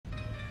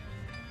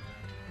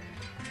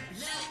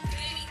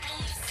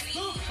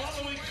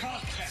following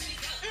contest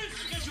is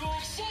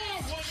scheduled for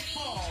one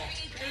fall,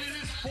 and it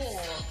is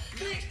for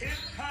the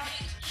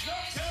Impact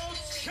Knockout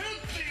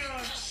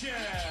Championship.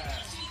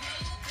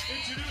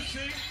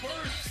 Introducing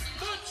first,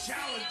 the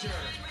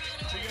challenger,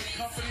 being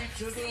accompanied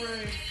to the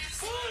ring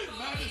by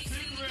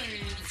Madison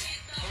Rain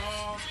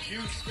from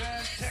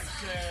Houston,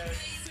 Texas,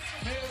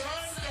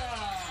 Miranda,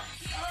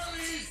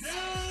 Alize.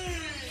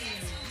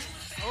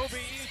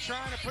 OBE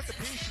trying to put the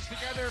pieces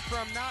together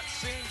from not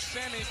seeing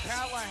Sami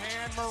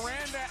Callihan.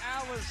 Miranda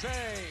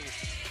Alize.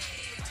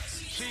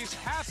 She's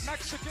half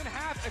Mexican,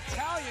 half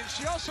Italian.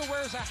 She also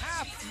wears a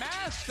half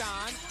mask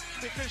on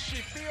because she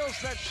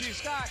feels that she's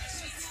got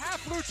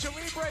half lucha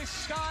libre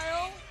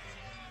style,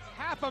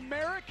 half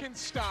American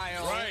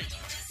style. Right.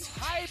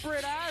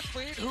 Hybrid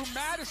athlete who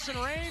Madison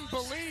Rain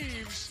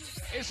believes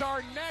is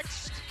our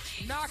next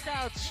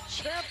Knockouts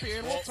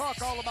champion. We'll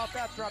talk all about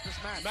that throughout this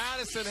match.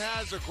 Madison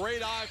has a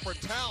great eye for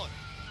talent.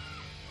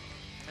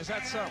 Is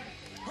that so?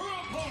 Her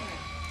opponent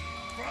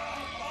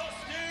from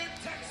Austin,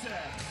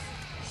 Texas,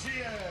 she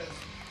is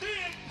the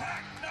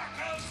Impact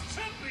Knockouts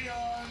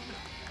champion,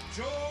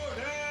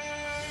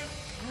 Jordynne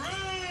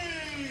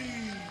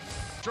Grace.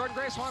 Jordynne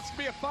Grace wants to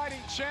be a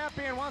fighting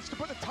champion, wants to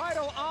put the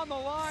title on the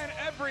line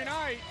every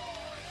night.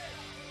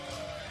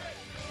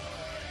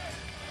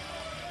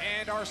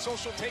 And our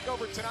social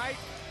takeover tonight,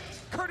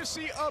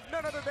 courtesy of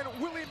none other than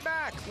Willie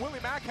Mack. Willie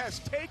Mack has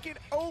taken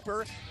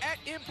over at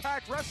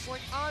Impact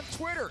Wrestling on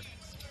Twitter.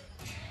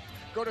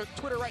 Go to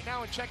Twitter right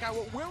now and check out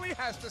what Willie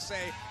has to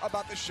say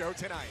about the show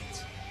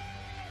tonight.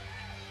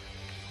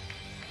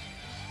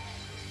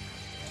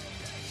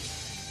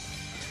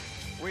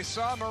 We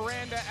saw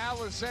Miranda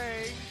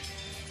Alize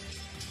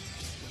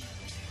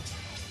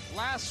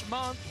last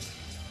month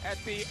at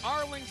the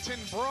Arlington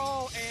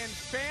Brawl and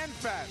Fan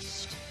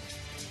Fest,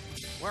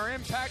 where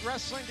Impact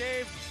Wrestling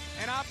gave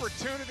an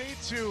opportunity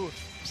to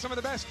some of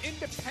the best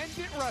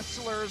independent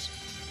wrestlers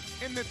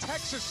in the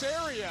Texas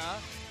area,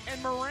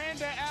 and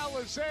Miranda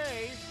Alize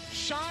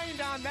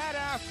shined on that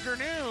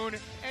afternoon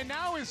and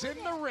now is in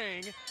the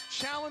ring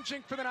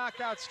challenging for the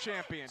Knockouts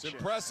Championship. It's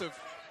impressive.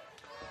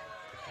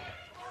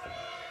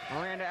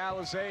 Miranda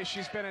Alize,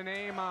 she's been a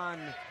name on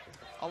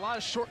a lot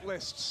of short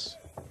lists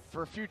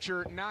for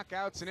future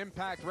Knockouts in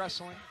Impact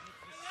Wrestling.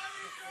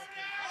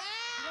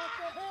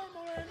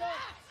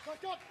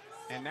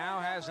 And now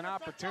has an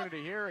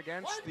opportunity here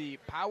against the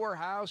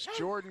powerhouse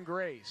Jordynne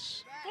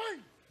Grace.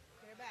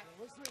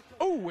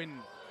 Oh, and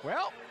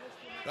well,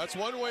 that's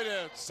one way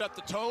to set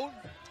the tone.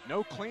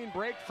 No clean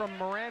break from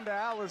Miranda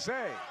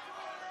Alize,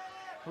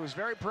 who's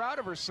very proud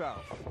of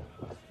herself.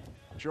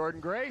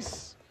 Jordynne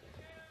Grace.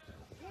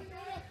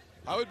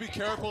 I would be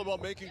careful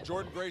about making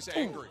Jordynne Grace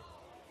angry.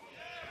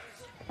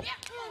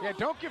 Yeah,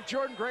 don't give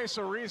Jordynne Grace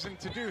a reason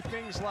to do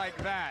things like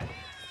that.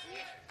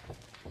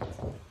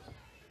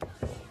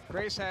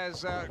 Grace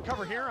has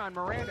cover here on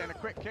Miranda and a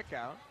quick kick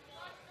out.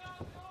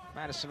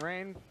 Madison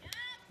Rain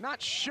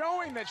not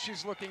showing that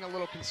she's looking a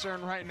little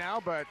concerned right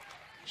now, but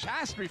she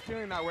has to be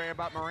feeling that way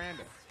about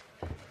Miranda.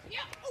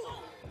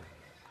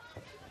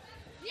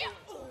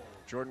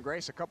 Jordynne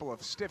Grace, a couple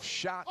of stiff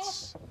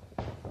shots.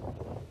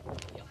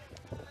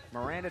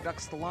 Miranda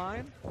ducks the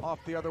line,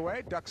 off the other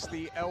way, ducks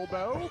the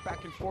elbow,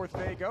 back and forth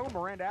they go.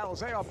 Miranda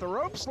Alize off the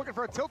ropes, looking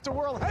for a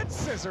tilt-a-whirl head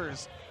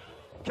scissors.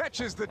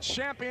 Catches the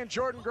champion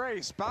Jordynne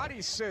Grace, body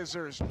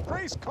scissors.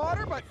 Grace caught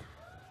her, but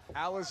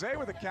Alize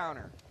with a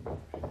counter.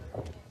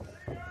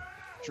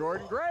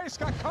 Jordynne Grace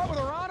got caught with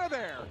a Rhino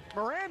there.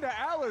 Miranda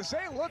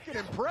Alize looking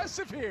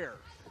impressive here.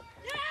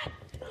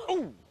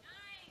 Ooh.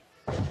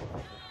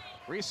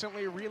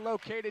 Recently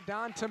relocated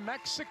down to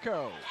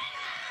Mexico.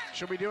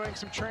 She'll be doing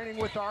some training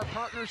with our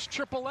partners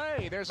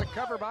AAA. There's a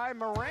cover by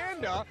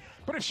Miranda,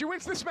 but if she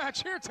wins this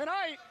match here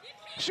tonight,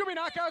 she'll be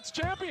Knockouts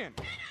champion.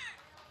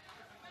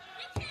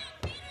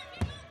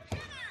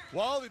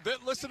 Well,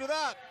 listen to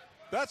that.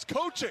 That's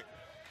coaching.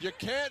 You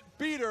can't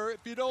beat her if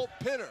you don't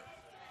pin her.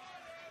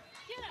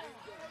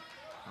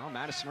 Oh,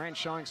 Madison Rain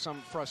showing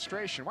some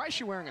frustration. Why is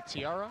she wearing a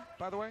tiara,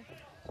 by the way?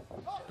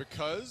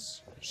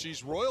 Because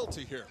she's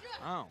royalty here.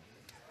 Oh.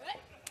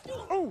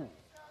 Ooh.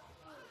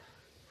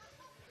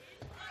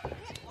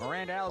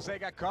 Miranda Alize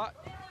got caught.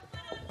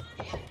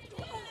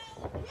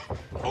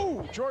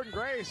 Oh, Jordynne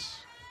Grace.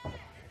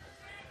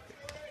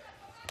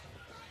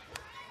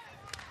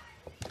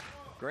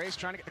 Grace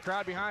trying to get the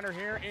crowd behind her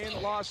here in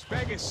Las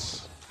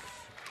Vegas.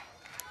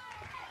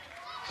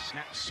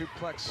 Snap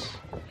suplex,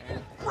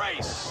 and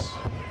Grace!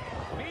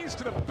 Knees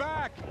to the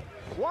back.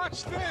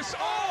 Watch this.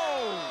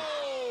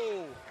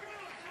 Oh!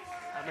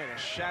 That may have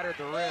shattered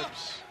the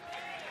ribs.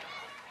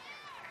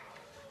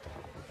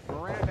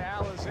 Miranda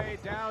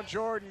Alize down,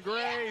 Jordynne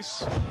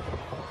Grace.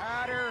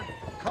 Had her,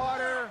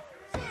 caught her.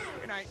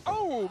 And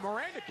oh,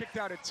 Miranda kicked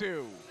out at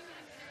 2.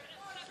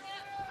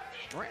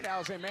 Miranda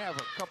Alize may have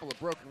a couple of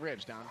broken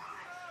ribs down.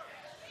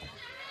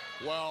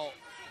 Well,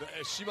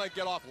 she might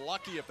get off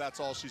lucky if that's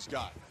all she's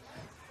got.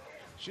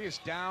 She is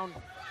down,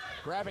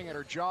 grabbing at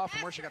her jaw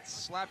from where she got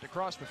slapped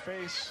across the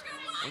face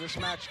when this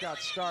match got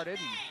started.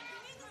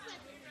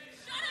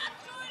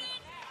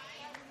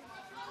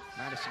 And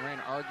Madison Rayne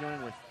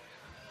arguing with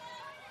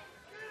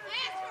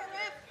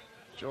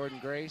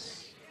Jordynne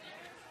Grace.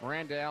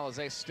 Miranda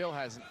Alize still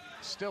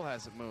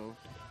hasn't moved.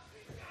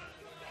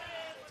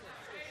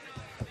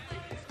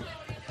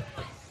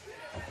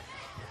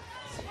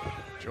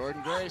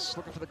 Jordynne Grace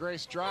looking for the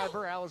Grace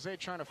driver. Alize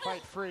trying to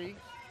fight free.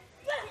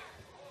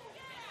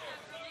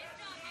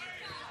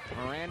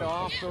 Miranda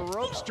off the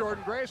ropes.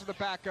 Jordynne Grace with a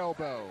back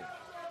elbow.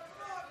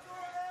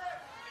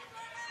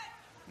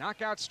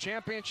 Knockouts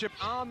championship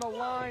on the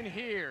line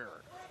here.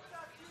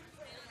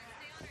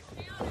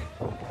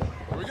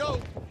 Here we go.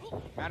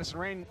 Madison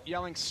Rayne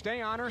yelling,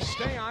 stay on her,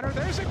 stay on her.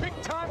 There's a big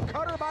time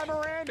cutter by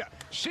Miranda.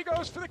 She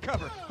goes for the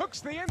cover, hooks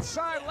the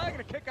inside leg,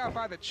 and a kick out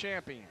by the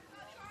champion.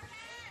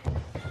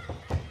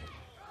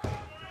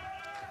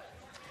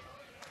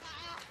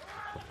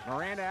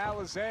 Miranda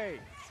Alize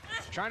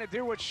trying to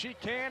do what she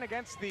can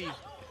against the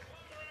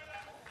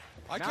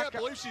I can't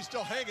believe she's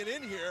still hanging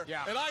in here.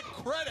 Yeah. And I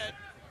credit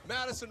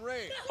Madison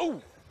Rayne.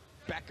 Oh,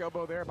 back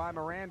elbow there by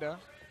Miranda.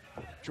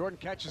 Jordynne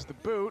catches the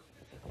boot.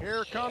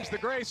 Here comes the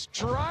Grace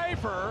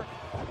driver,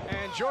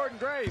 and Jordynne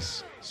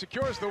Grace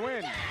secures the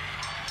win.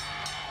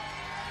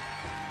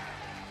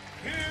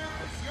 Here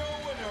is your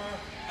winner,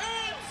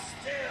 and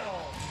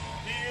still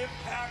the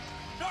Impact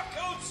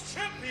Knockouts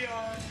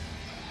champion,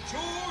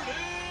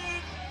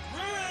 Jordynne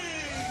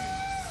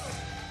Grace.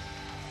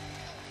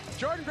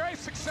 Jordynne Grace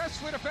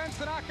successfully defends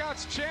the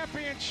Knockouts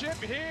championship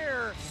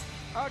here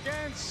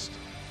against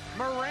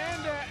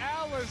Miranda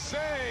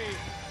Alize.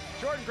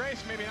 Jordynne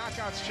Grace may be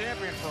Knockouts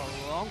champion for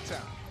a long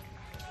time.